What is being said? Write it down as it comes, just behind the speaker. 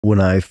When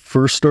I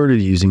first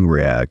started using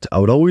React, I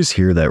would always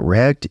hear that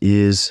React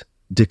is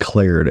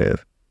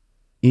declarative.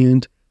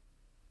 And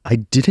I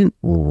didn't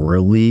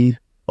really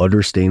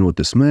understand what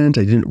this meant.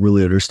 I didn't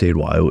really understand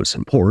why it was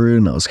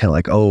important. I was kind of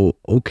like, oh,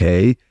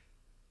 okay,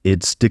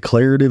 it's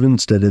declarative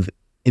instead of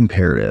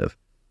imperative.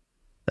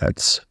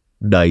 That's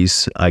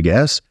nice, I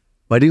guess.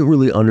 But I didn't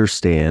really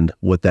understand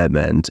what that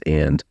meant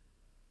and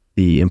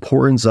the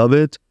importance of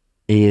it.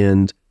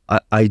 And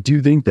I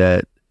do think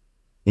that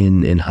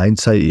in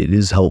hindsight, it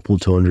is helpful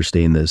to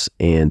understand this,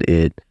 and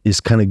it is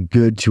kind of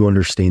good to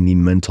understand the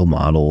mental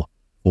model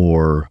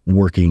for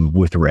working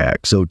with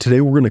React. So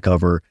today we're going to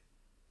cover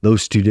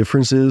those two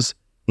differences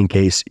in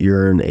case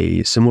you're in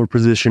a similar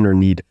position or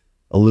need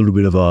a little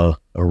bit of a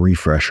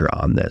refresher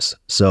on this.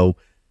 So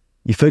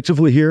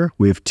effectively here,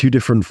 we have two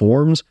different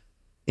forms,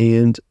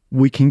 and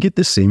we can get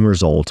the same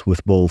result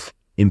with both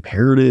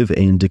imperative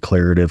and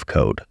declarative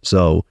code.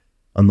 So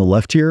on the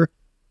left here,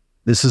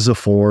 this is a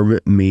form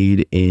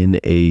made in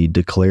a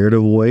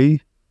declarative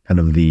way, kind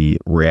of the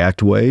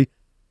React way.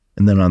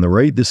 And then on the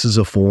right, this is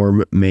a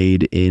form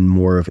made in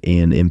more of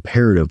an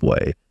imperative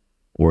way,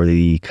 or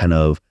the kind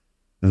of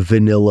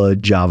vanilla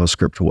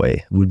JavaScript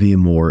way would be a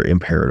more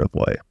imperative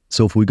way.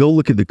 So if we go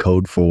look at the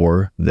code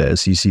for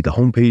this, you see the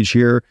homepage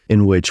here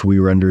in which we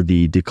render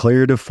the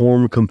declarative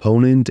form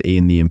component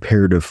and the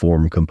imperative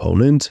form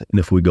component. And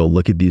if we go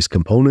look at these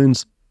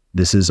components,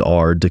 this is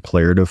our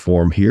declarative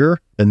form here,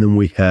 and then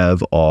we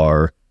have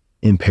our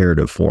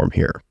imperative form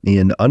here.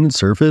 And on the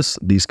surface,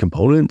 these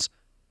components,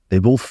 they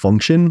both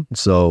function.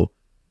 So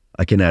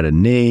I can add a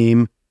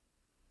name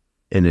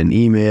and an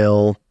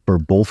email for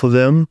both of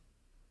them,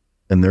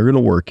 and they're going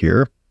to work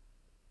here.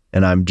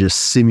 And I'm just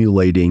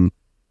simulating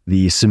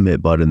the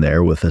submit button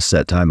there with a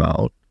set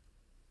timeout.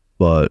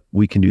 But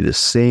we can do the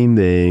same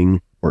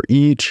thing for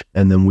each,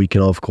 and then we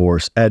can, of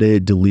course,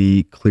 edit,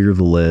 delete, clear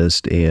the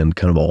list, and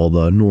kind of all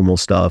the normal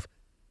stuff.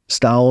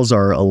 Styles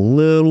are a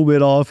little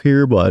bit off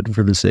here, but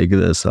for the sake of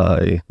this,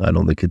 I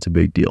don't think it's a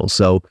big deal.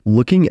 So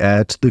looking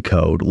at the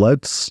code,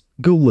 let's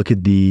go look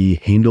at the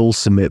handle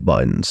submit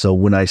button. So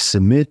when I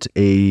submit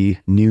a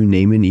new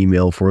name and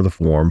email for the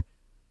form,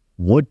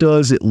 what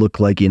does it look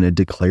like in a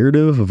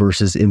declarative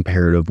versus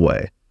imperative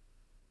way?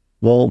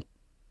 Well,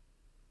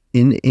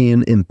 in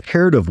an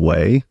imperative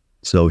way,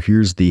 so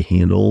here's the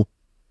handle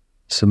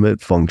submit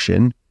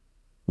function.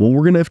 What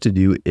we're going to have to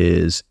do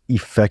is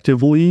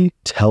effectively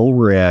tell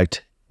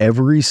React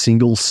every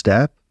single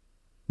step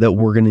that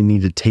we're going to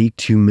need to take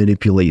to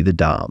manipulate the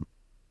DOM.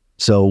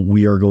 So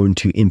we are going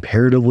to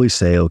imperatively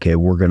say, okay,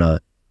 we're going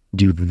to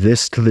do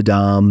this to the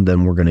DOM,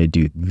 then we're going to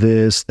do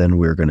this, then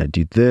we're going to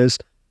do this.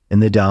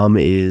 And the DOM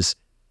is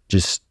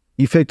just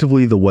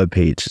effectively the web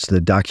page. It's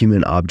the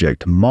document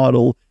object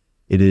model.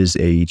 It is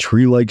a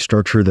tree-like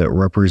structure that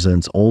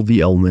represents all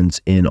the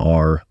elements in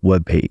our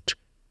web page.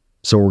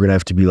 So we're going to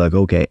have to be like,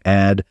 okay,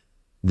 add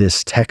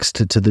this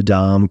text to the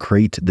DOM,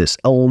 create this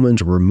element,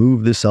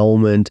 remove this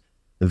element,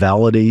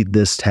 validate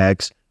this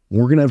text.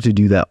 We're going to have to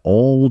do that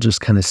all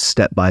just kind of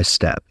step by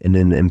step in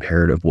an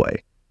imperative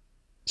way.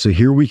 So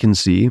here we can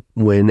see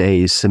when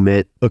a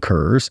submit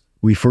occurs,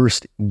 we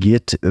first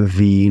get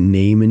the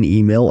name and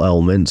email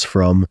elements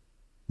from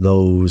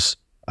those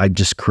I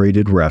just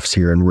created refs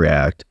here in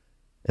React.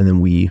 And then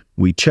we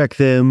check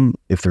them.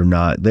 If they're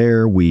not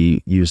there,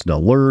 we use an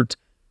alert.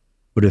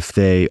 But if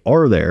they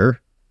are there,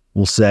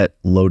 we'll set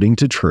loading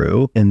to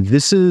true. And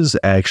this is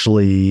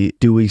actually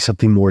doing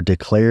something more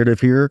declarative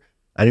here.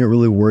 I didn't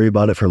really worry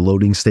about it for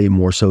loading state,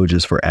 more so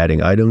just for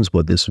adding items,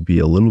 but this would be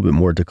a little bit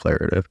more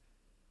declarative.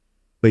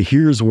 But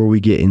here's where we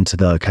get into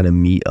the kind of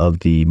meat of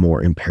the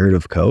more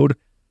imperative code.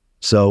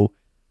 So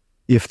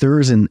if there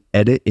is an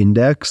edit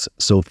index,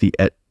 so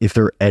if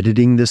they're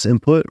editing this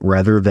input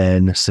rather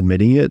than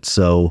submitting it,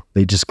 so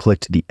they just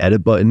clicked the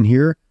edit button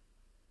here,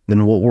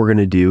 then what we're going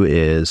to do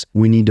is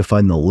we need to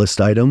find the list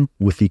item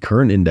with the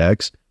current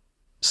index.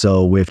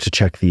 So we have to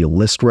check the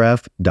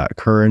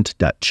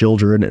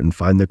listref.current.children and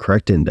find the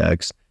correct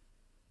index.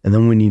 And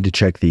then we need to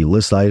check the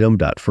list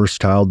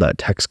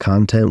item.firstchild.text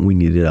content. We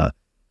need to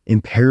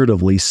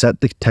imperatively set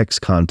the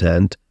text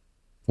content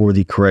for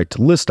the correct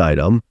list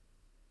item.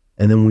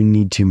 And then we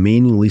need to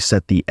manually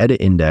set the edit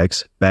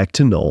index back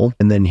to null.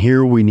 And then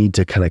here we need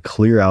to kind of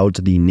clear out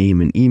the name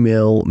and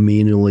email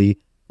manually.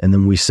 And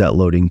then we set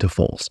loading to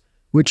false.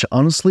 Which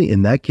honestly,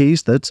 in that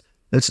case, that's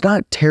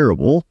not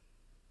terrible.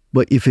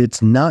 But if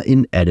it's not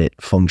an edit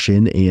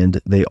function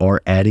and they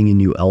are adding a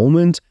new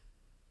element,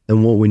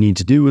 then what we need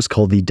to do is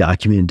call the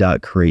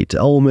document.create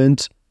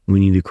element. We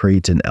need to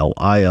create an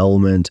li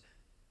element,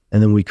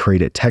 and then we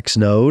create a text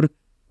node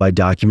by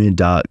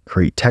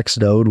document.create text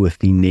node with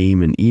the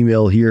name and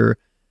email here.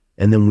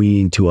 And then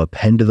we need to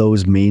append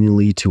those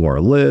manually to our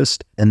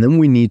list. And then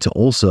we need to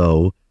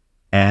also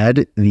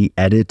add the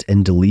edit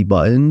and delete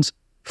buttons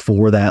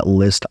for that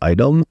list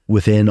item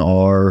within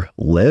our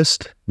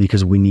list,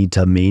 because we need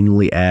to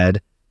manually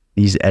add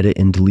these edit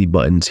and delete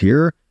buttons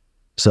here.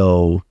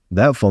 So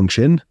that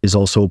function is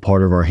also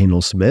part of our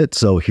handle submit.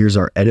 So here's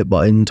our edit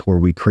button to where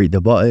we create the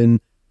button,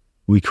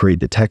 we create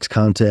the text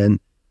content,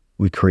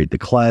 we create the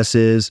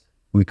classes,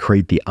 We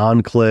create the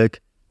on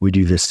click. We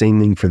do the same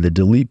thing for the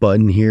delete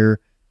button here.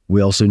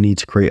 We also need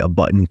to create a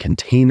button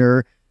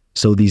container,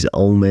 so these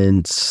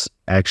elements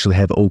actually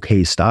have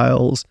OK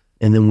styles.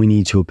 And then we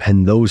need to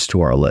append those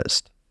to our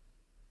list.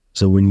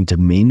 So we need to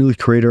manually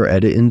create our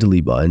edit and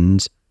delete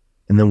buttons.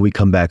 And then we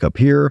come back up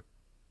here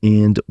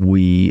and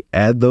we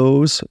add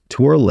those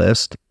to our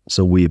list.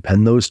 So we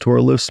append those to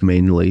our list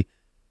manually.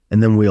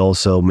 And then we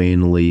also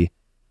manually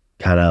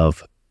kind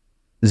of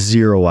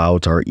zero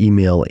out our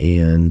email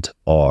and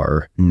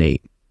our name.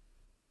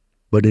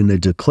 But in a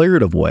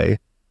declarative way,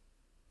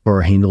 for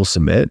our handle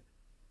submit,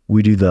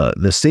 we do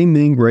the same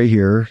thing right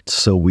here.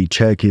 So we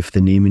check if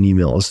the name and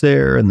email is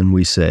there, and then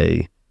we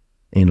say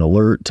an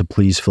alert to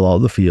please fill out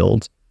the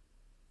fields.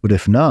 But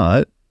if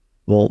not,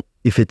 well,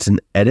 if it's an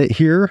edit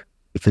here,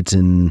 if it's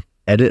an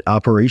edit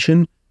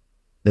operation,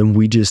 then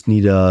we just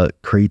need to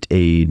create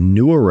a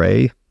new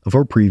array of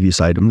our previous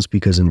items,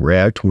 because in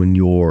React, when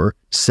you're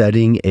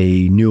setting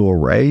a new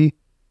array,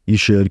 you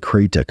should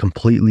create a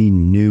completely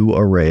new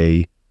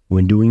array.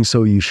 When doing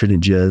so, you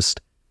shouldn't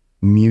just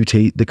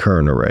mutate the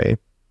current array,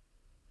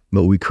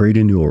 but we create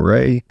a new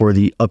array for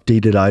the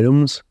updated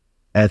items.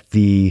 At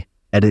the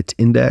edit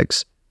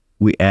index,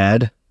 we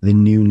add the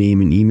new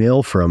name and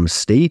email from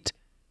state,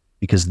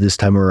 because this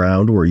time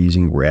around we're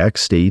using React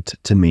state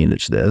to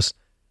manage this.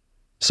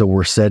 So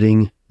we're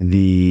setting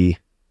the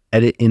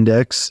edit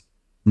index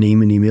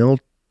name and email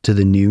to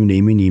the new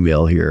name and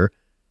email here.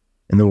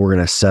 And then we're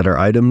going to set our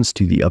items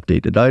to the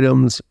updated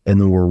items.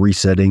 And then we're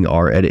resetting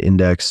our edit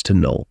index to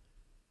null.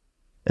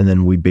 And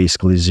then we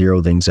basically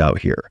zero things out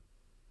here.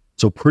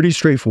 So pretty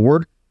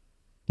straightforward,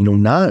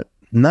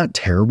 not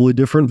terribly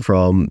different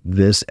from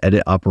this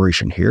edit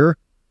operation here.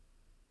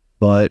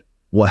 But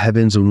what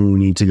happens when we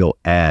need to go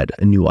add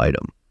a new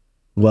item?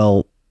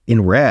 Well,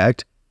 in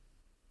React,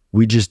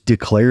 we just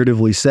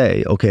declaratively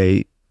say,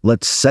 okay,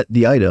 let's set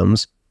the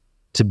items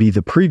to be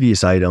the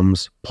previous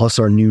items plus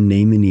our new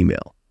name and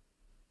email.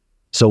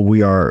 So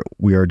we are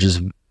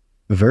just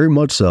very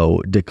much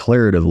so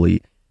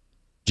declaratively,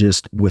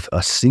 just with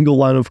a single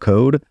line of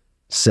code,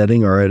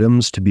 setting our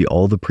items to be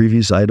all the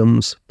previous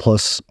items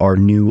plus our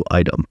new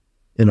item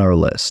in our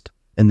list.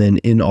 And then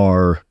in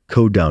our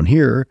code down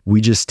here,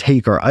 we just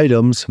take our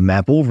items,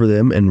 map over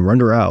them, and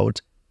render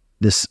out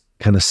this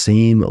kind of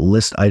same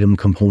list item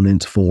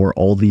component for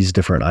all these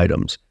different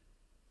items.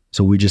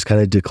 So we just kind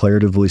of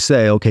declaratively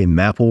say, okay,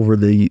 map over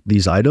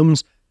these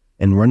items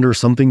and render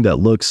something that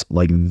looks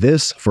like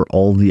this for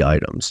all the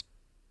items.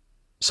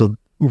 So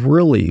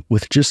really,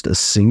 with just a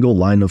single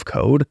line of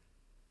code,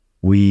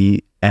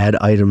 we add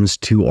items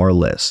to our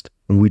list,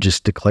 and we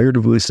just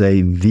declaratively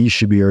say these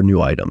should be our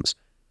new items,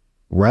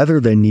 rather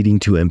than needing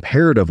to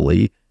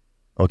imperatively,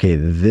 okay,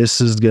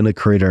 this is going to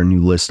create our new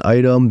list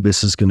item.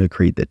 This is going to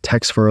create the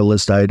text for our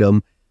list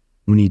item.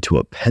 We need to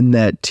append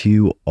that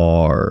to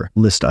our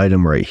list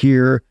item right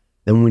here.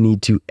 Then we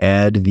need to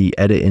add the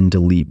edit and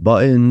delete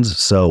buttons.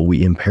 So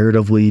we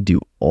imperatively do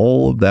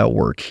all of that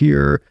work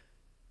here.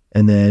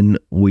 And then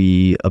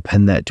we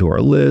append that to our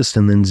list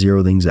and then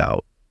zero things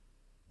out.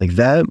 Like,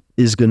 that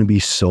is going to be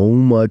so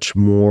much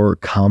more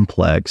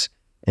complex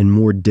and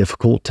more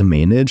difficult to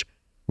manage,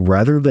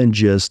 rather than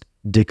just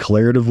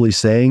declaratively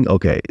saying,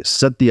 okay,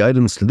 set the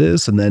items to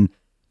this, and then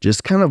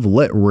just kind of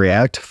let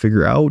React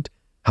figure out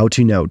how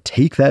to now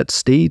take that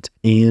state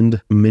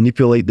and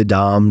manipulate the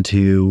DOM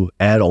to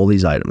add all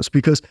these items.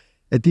 Because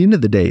at the end of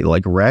the day,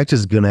 like, React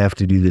is going to have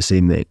to do the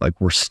same thing. Like,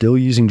 we're still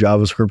using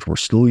JavaScript. We're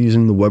still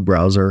using the web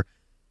browser.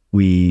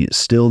 We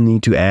still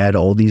need to add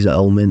all these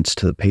elements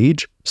to the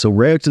page. So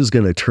React is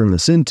going to turn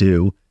this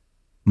into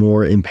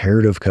more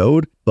imperative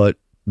code. But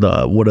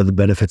one of the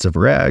benefits of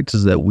React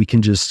is that we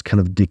can just kind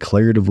of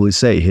declaratively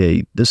say,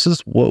 hey, this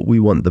is what we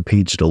want the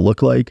page to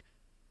look like.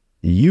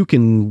 You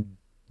can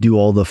do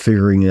all the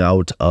figuring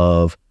out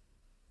of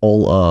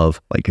all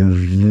of like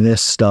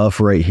this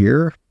stuff right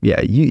here.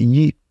 Yeah,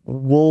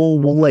 we'll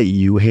let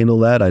you handle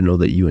that. I know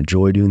that you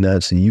enjoy doing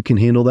that, so you can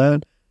handle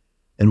that.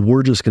 And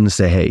we're just going to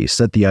say, hey,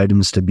 set the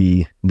items to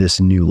be this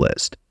new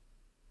list.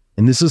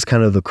 And this is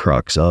kind of the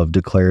crux of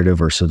declarative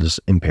versus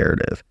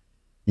imperative.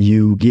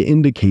 You get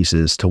into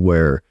cases to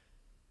where,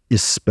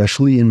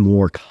 especially in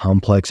more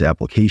complex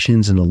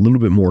applications and a little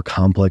bit more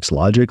complex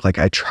logic, like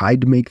I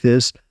tried to make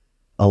this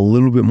a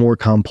little bit more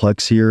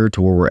complex here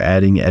to where we're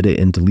adding edit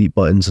and delete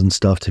buttons and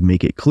stuff to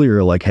make it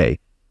clear, like, hey,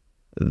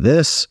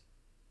 this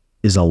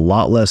is a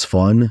lot less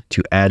fun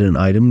to add an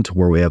item to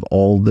where we have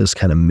all this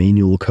kind of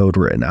manual code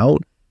written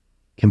out,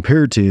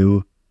 compared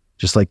to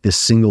just like this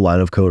single line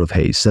of code of,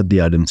 hey, set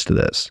the items to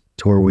this,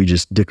 to where we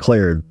just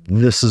declare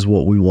this is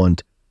what we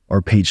want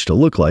our page to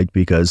look like,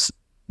 because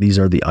these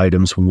are the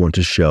items we want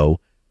to show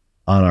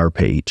on our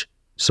page.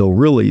 So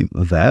really,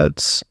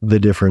 that's the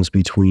difference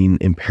between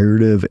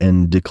imperative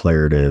and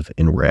declarative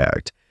in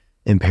React.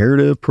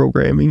 Imperative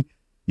programming,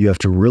 you have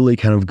to really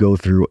kind of go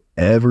through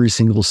every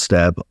single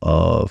step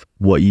of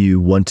what you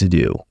want to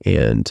do.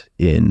 And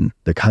in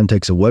the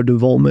context of web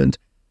development,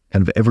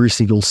 kind of every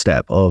single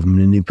step of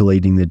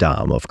manipulating the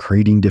DOM, of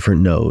creating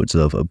different nodes,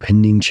 of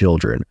appending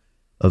children,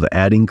 of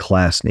adding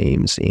class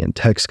names and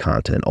text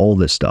content, all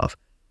this stuff.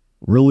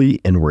 Really,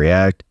 in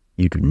React,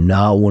 you do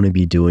not want to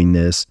be doing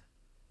this.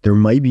 There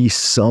might be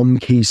some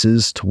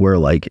cases to where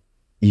like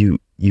you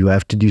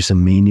have to do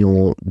some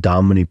manual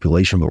DOM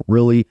manipulation, but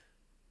really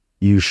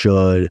you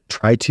should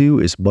try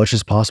to, as much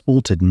as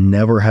possible, to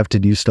never have to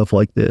do stuff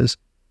like this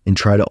and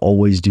try to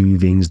always do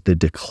things the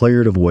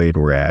declarative way in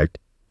React,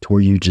 to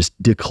where you just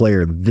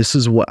declare, this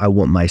is what I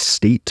want my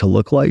state to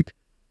look like.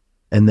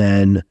 And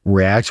then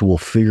React will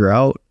figure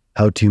out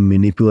how to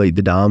manipulate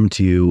the DOM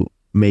to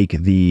make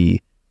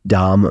the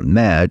DOM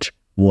match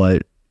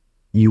what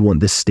you want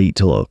this state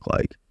to look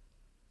like.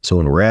 So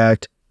in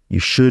React, you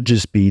should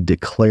just be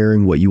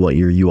declaring what you want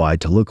your UI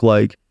to look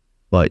like.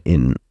 But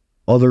in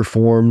other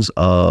forms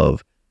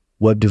of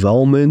web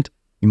development,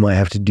 you might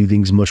have to do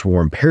things much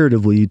more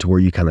imperatively, to where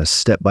you kind of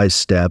step by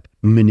step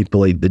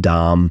manipulate the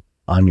DOM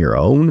on your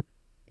own.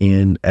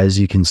 And as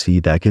you can see,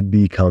 that could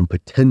become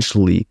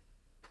potentially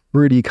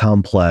pretty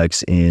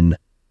complex in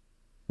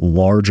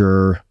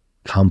larger,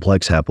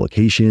 complex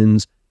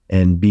applications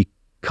and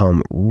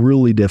become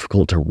really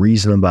difficult to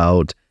reason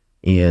about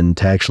and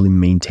to actually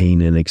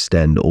maintain and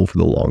extend over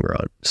the long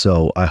run.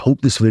 So I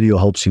hope this video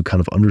helps you kind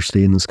of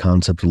understand this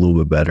concept a little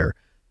bit better.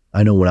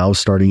 I know when I was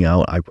starting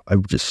out,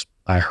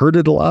 I heard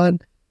it a lot,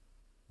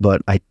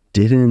 but I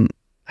didn't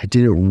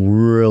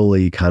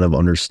really kind of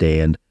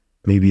understand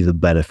maybe the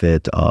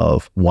benefit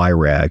of why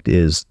React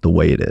is the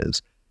way it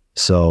is.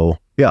 So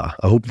yeah,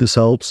 I hope this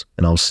helps,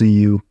 and I'll see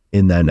you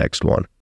in that next one.